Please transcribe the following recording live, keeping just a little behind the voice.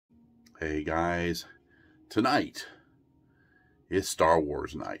Hey guys, tonight is Star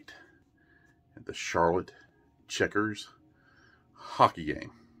Wars night at the Charlotte Checkers hockey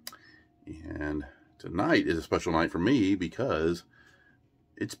game. And tonight is a special night for me because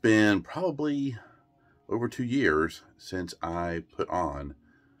it's been probably over 2 years since I put on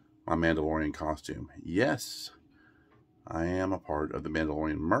my Mandalorian costume. Yes, I am a part of the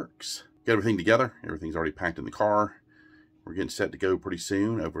Mandalorian Mercs. Got everything together. Everything's already packed in the car. We're getting set to go pretty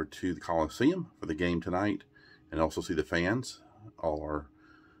soon over to the Coliseum for the game tonight and also see the fans, all our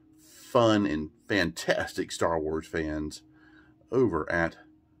fun and fantastic Star Wars fans over at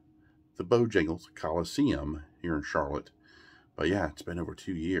the Bojangles Coliseum here in Charlotte. But yeah, it's been over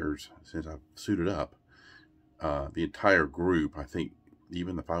 2 years since I've suited up. The entire group, I think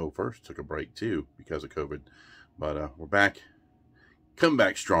even the 501st took a break too because of COVID. But we're back, come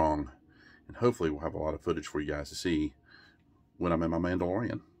back strong, and hopefully we'll have a lot of footage for you guys to see when I'm in my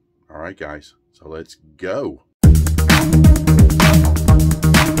Mandalorian. All right, guys, so let's go.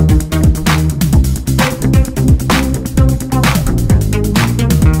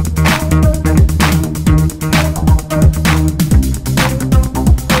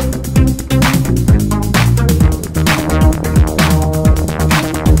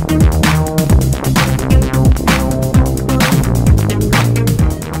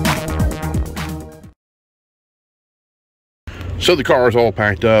 So the car is all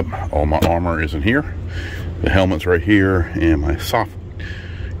packed up. All my armor is in here. The helmet's right here, and my soft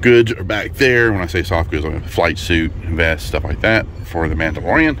goods are back there. When I say soft goods, I mean flight suit, vest, stuff like that for the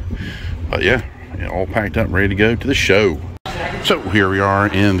Mandalorian. But yeah, all packed up, ready to go to the show. So here we are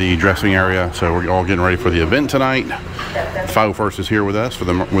in the dressing area. So we're all getting ready for the event tonight. 501st is here with us with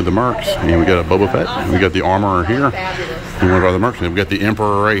the Mercs, and we got a Boba Fett, and we got the armorer here, and one of our other Mercs, and we got the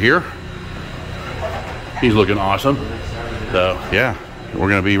Emperor right here. He's looking awesome. So yeah, we're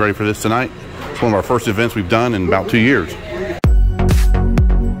going to be ready for this tonight. It's one of our first events we've done in about 2 years.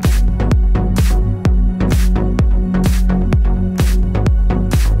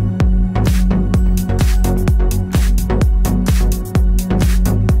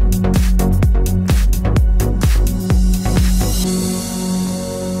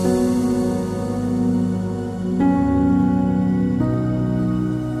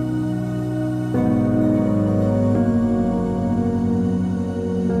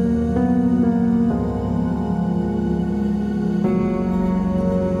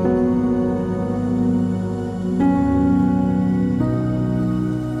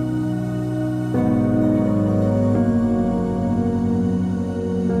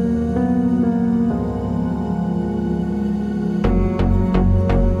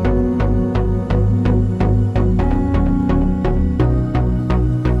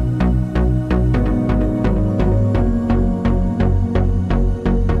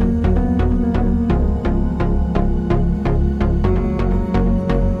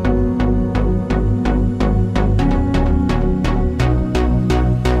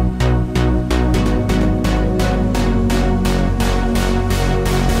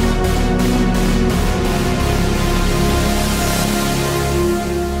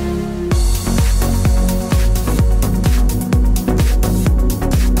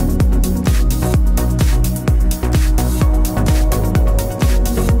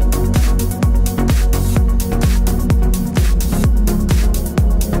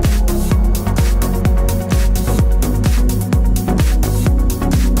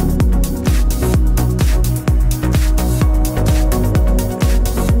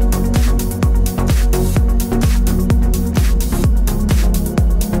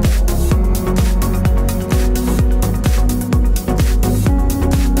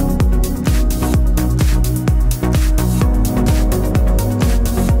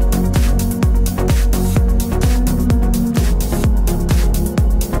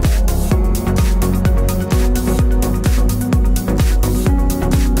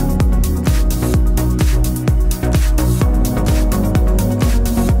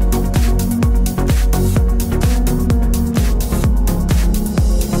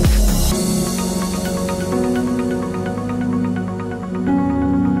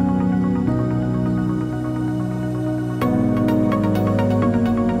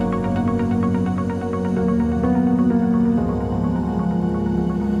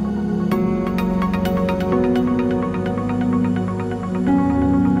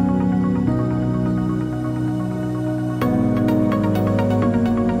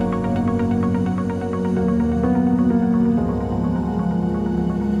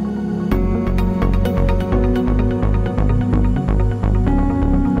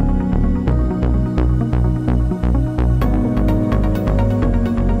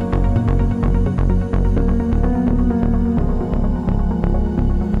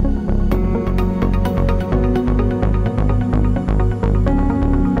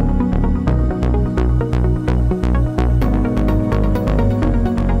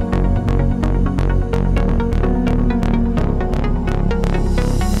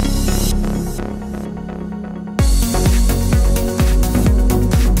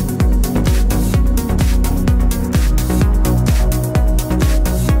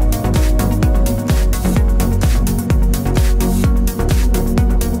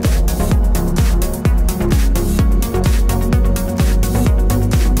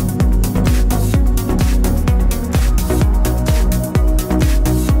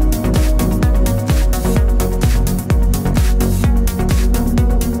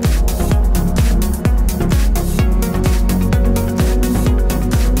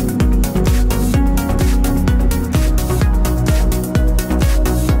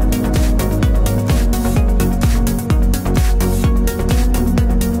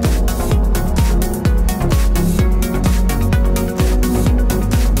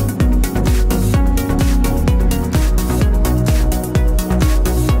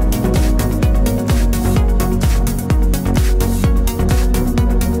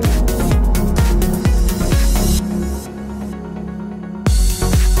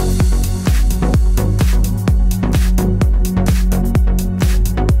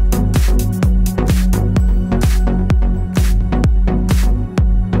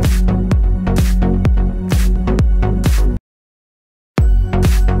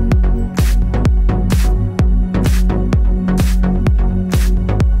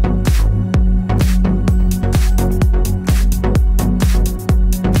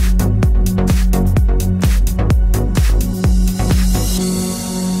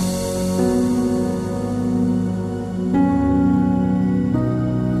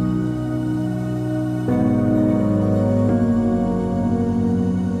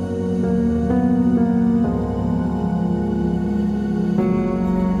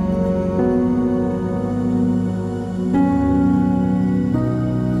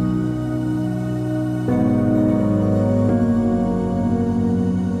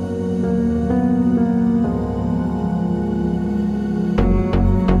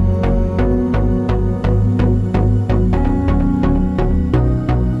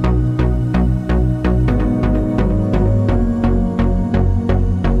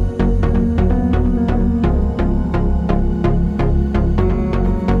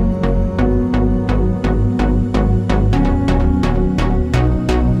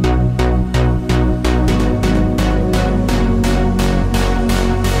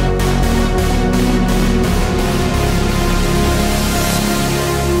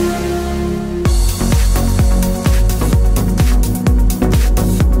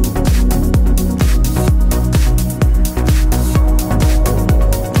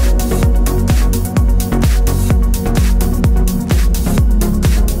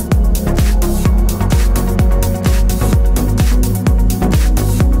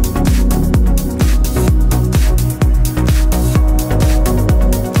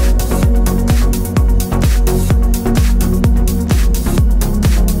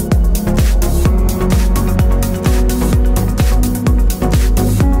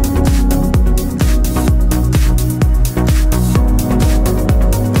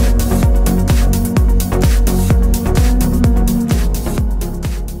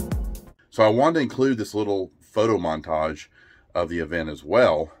 So I wanted to include this little photo montage of the event as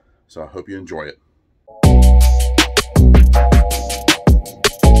well. So I hope you enjoy it.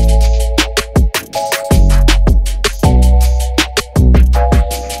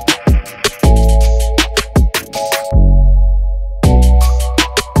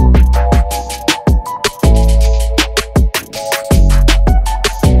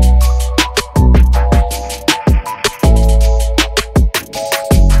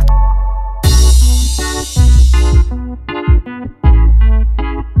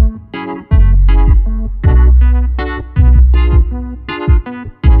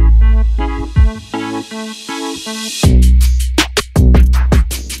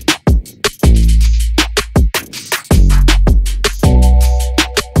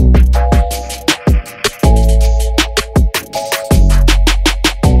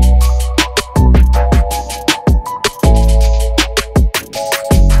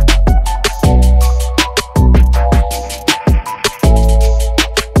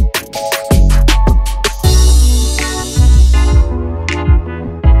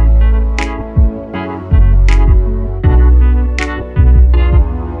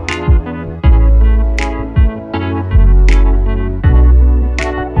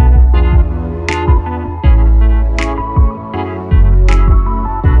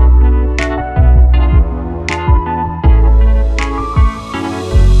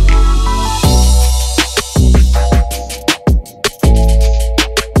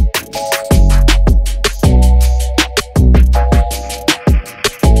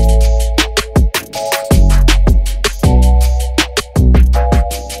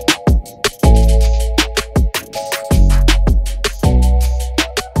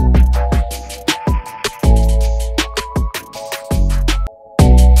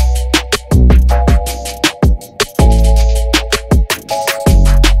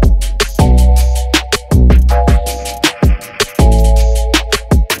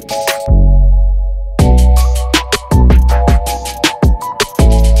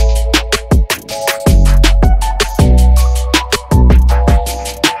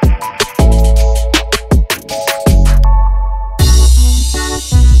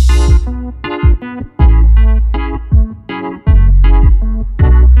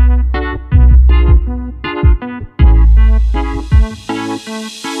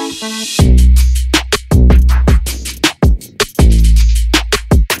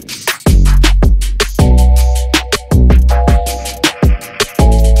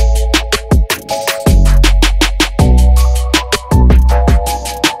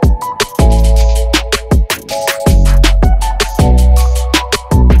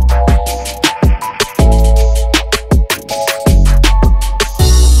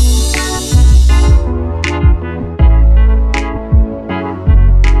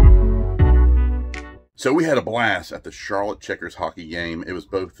 So we had a blast at the Charlotte Checkers hockey game. It was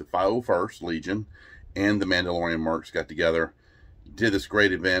both the 501st Legion and the Mandalorian Mercs got together, did this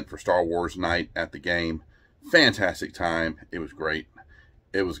great event for Star Wars night at the game. Fantastic time. It was great.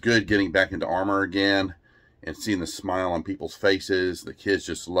 It was good getting back into armor again and seeing the smile on people's faces. The kids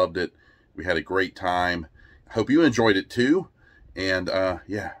just loved it. We had a great time. I hope you enjoyed it too. And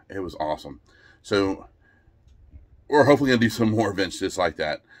yeah, it was awesome. So we're hopefully going to do some more events just like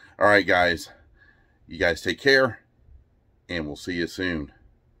that. All right, guys. You guys take care, and we'll see you soon.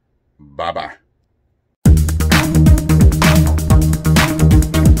 Bye-bye.